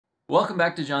Welcome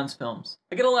back to John's Films.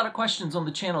 I get a lot of questions on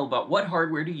the channel about what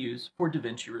hardware to use for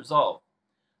Davinci Resolve.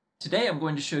 Today I'm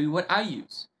going to show you what I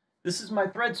use. This is my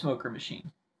thread smoker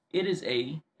machine. It is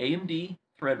a AMD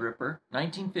Threadripper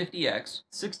 1950X,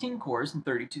 16 cores and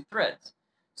 32 threads.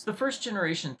 It's the first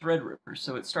generation Threadripper,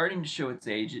 so it's starting to show its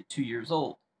age at 2 years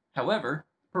old. However,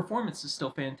 performance is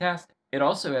still fantastic. It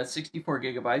also has 64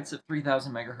 gigabytes of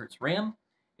 3000 MHz RAM.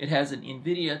 It has an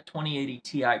NVIDIA 2080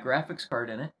 Ti graphics card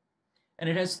in it, and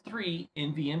it has 3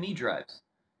 nvme drives.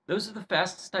 Those are the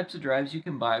fastest types of drives you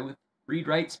can buy with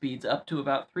read-write speeds up to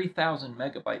about 3000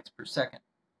 megabytes per second.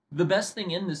 The best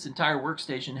thing in this entire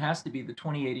workstation has to be the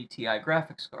 2080 Ti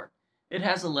graphics card. It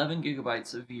has 11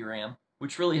 gigabytes of VRAM,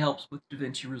 which really helps with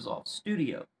Davinci Resolve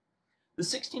Studio. The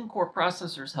 16-core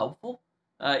processor is helpful.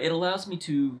 It allows me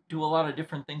to do a lot of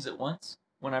different things at once.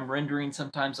 When I'm rendering,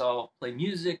 sometimes I'll play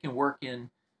music and work in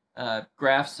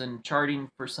graphs and charting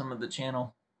for some of the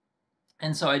channel.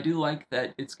 And so I do like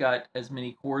that it's got as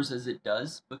many cores as it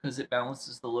does because it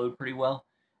balances the load pretty well,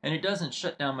 and it doesn't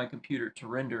shut down my computer to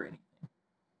render anything.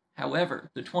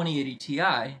 However, the 2080 Ti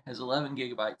has 11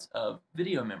 gigabytes of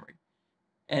video memory,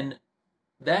 and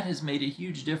that has made a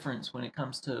huge difference when it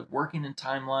comes to working in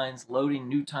timelines, loading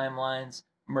new timelines,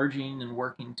 merging and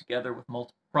working together with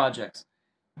multiple projects,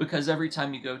 because every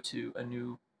time you go to a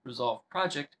new Resolve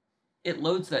project, it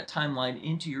loads that timeline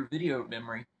into your video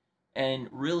memory and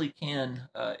really can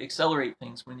accelerate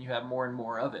things when you have more and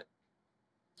more of it.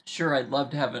 Sure, I'd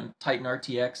love to have a Titan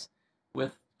RTX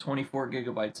with 24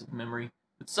 gigabytes of memory,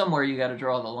 but somewhere you got to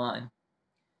draw the line.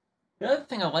 The other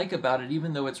thing I like about it,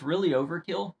 even though it's really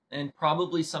overkill, and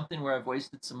probably something where I've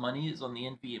wasted some money, is on the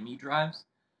NVMe drives.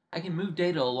 I can move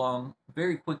data along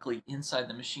very quickly inside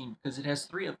the machine because it has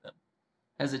 3 of them.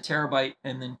 It has a terabyte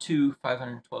and then 2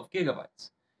 512 gigabytes.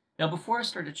 Now, before I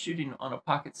started shooting on a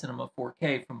Pocket Cinema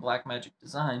 4K from Blackmagic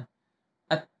Design,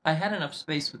 I had enough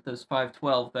space with those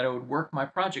 512 that I would work my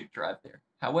project drive there.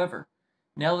 However,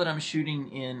 now that I'm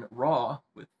shooting in RAW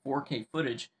with 4K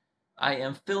footage, I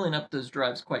am filling up those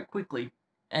drives quite quickly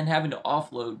and having to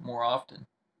offload more often.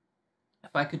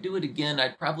 If I could do it again,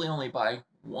 I'd probably only buy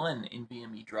 1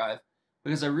 NVMe drive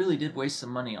because I really did waste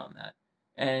some money on that.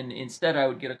 And instead, I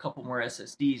would get a couple more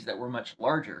SSDs that were much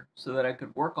larger so that I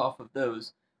could work off of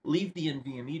those, leave the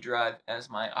NVMe drive as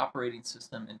my operating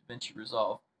system and Davinci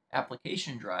Resolve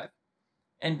application drive,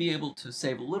 and be able to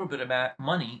save a little bit of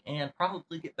money and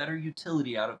probably get better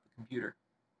utility out of the computer.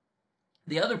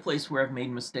 The other place where I've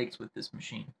made mistakes with this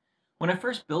machine, when I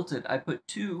first built it, I put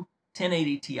 2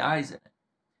 1080 Ti's in it,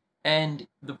 and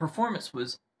the performance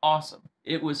was awesome.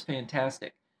 It was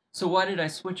fantastic. So why did I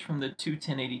switch from the 2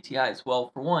 1080 Ti's?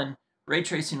 Well, for one, ray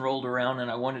tracing rolled around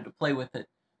and I wanted to play with it,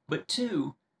 but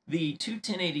 2, the 2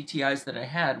 1080 Ti's that I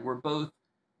had were both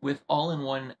with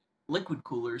all-in-one liquid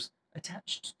coolers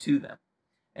attached to them.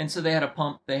 And so they had a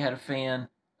pump, they had a fan,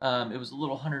 it was a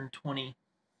little 120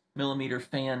 millimeter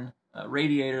fan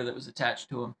radiator that was attached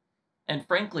to them. And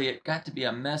frankly, it got to be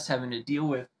a mess having to deal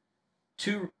with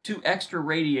two extra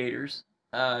radiators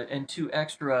and 2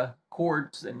 extra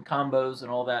cords and combos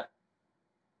and all that.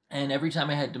 And every time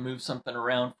I had to move something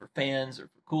around for fans or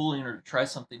for cooling or to try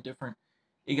something different,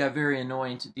 it got very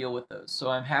annoying to deal with those.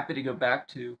 So I'm happy to go back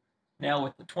to, now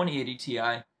with the 2080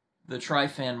 Ti, the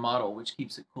tri-fan model, which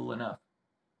keeps it cool enough.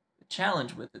 The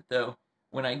challenge with it, though,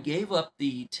 when I gave up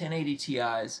the 1080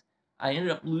 Ti's, I ended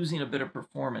up losing a bit of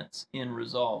performance in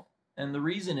Resolve. And the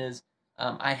reason is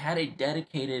I had a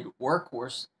dedicated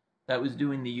workhorse that was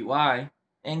doing the UI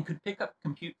and could pick up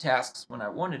compute tasks when I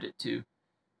wanted it to,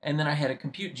 and then I had a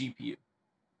compute GPU.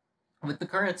 With the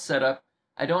current setup,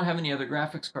 I don't have any other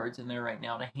graphics cards in there right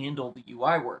now to handle the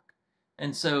UI work,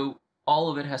 and so all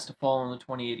of it has to fall on the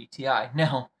 2080 Ti.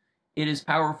 Now, it is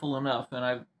powerful enough, and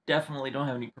I definitely don't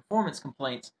have any performance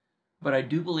complaints, but I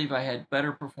do believe I had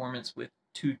better performance with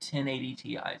 2 1080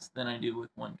 Ti's than I do with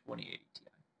 1 2080 Ti.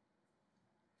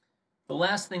 The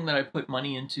last thing that I put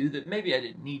money into that maybe I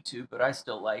didn't need to, but I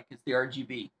still like, is the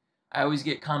RGB. I always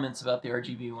get comments about the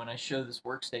RGB when I show this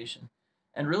workstation,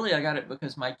 and really I got it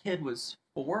because my kid was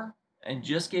 4 and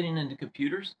just getting into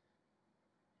computers.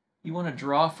 You want to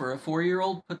draw for a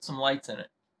 4-year-old? Put some lights in it.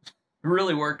 It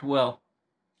really worked well.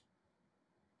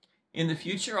 In the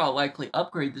future, I'll likely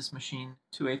upgrade this machine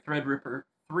to a Threadripper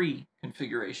 3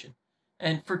 configuration,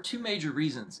 and for 2 major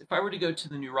reasons. If I were to go to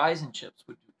the new Ryzen chips,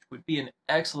 which would be an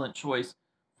excellent choice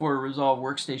for a Resolve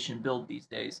workstation build these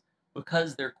days,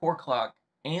 because their core clock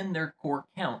and their core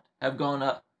count have gone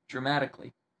up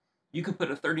dramatically. You could put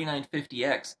a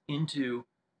 3950X into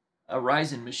a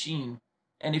Ryzen machine,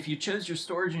 and if you chose your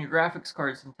storage and your graphics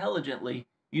cards intelligently,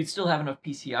 you'd still have enough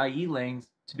PCIe lanes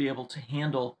to be able to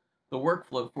handle the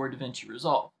workflow for Davinci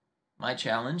Resolve. My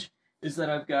challenge is that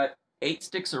I've got 8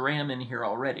 sticks of RAM in here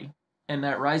already, and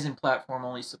that Ryzen platform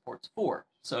only supports 4.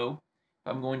 So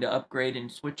if I'm going to upgrade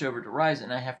and switch over to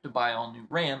Ryzen, I have to buy all new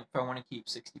RAM if I want to keep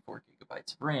 64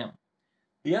 gigabytes of RAM.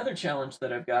 The other challenge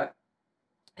that I've got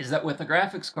is that with a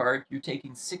graphics card, you're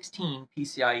taking 16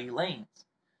 PCIe lanes.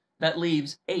 That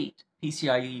leaves 8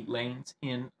 PCIe lanes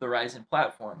in the Ryzen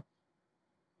platform.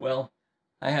 Well,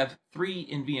 I have 3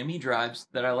 NVMe drives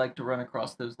that I like to run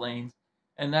across those lanes,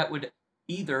 and that would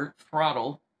either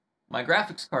throttle my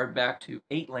graphics card back to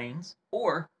 8 lanes,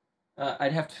 or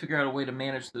I'd have to figure out a way to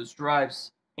manage those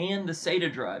drives and the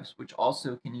SATA drives, which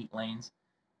also can eat lanes,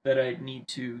 that I need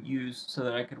to use so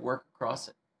that I could work across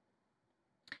it.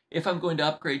 If I'm going to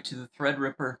upgrade to the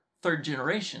Threadripper 3rd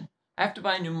generation, I have to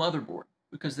buy a new motherboard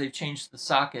because they've changed the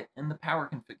socket and the power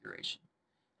configuration.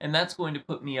 And that's going to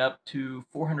put me up to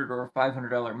 $400 or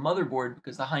 $500 motherboard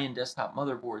because the high-end desktop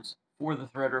motherboards for the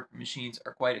Threadripper machines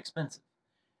are quite expensive.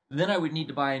 Then I would need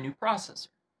to buy a new processor.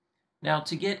 Now,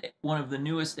 to get one of the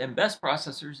newest and best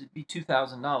processors, it'd be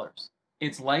 $2,000.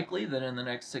 It's likely that in the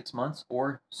next 6 months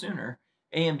or sooner,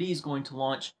 AMD is going to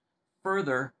launch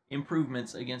further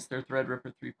improvements against their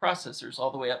Threadripper 3 processors,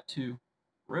 all the way up to,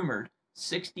 rumored,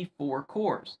 64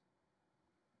 cores.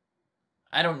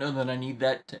 I don't know that I need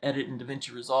that to edit in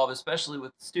Davinci Resolve, especially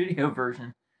with the studio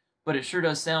version, but it sure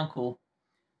does sound cool.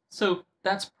 So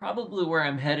that's probably where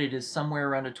I'm headed, is somewhere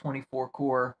around a 24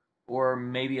 core or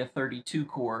maybe a 32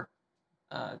 core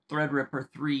Threadripper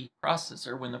 3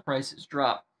 processor when the prices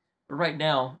drop. But right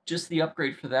now, just the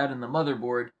upgrade for that and the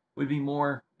motherboard would be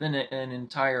more than an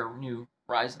entire new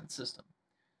Ryzen system.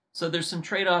 So there's some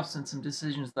trade-offs and some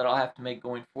decisions that I'll have to make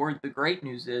going forward. The great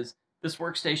news is this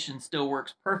workstation still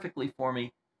works perfectly for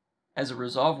me as a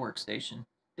Resolve workstation,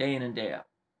 day in and day out.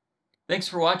 Thanks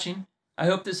for watching. I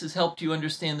hope this has helped you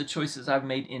understand the choices I've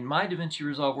made in my Davinci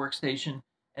Resolve workstation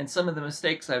and some of the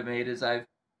mistakes I've made as I've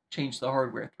changed the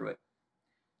hardware through it.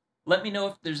 Let me know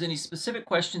if there's any specific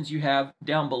questions you have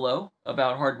down below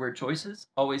about hardware choices.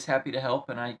 Always happy to help,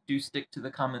 and I do stick to the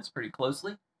comments pretty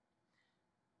closely.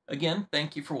 Again,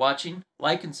 thank you for watching.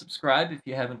 Like and subscribe if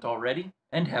you haven't already,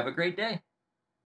 and have a great day.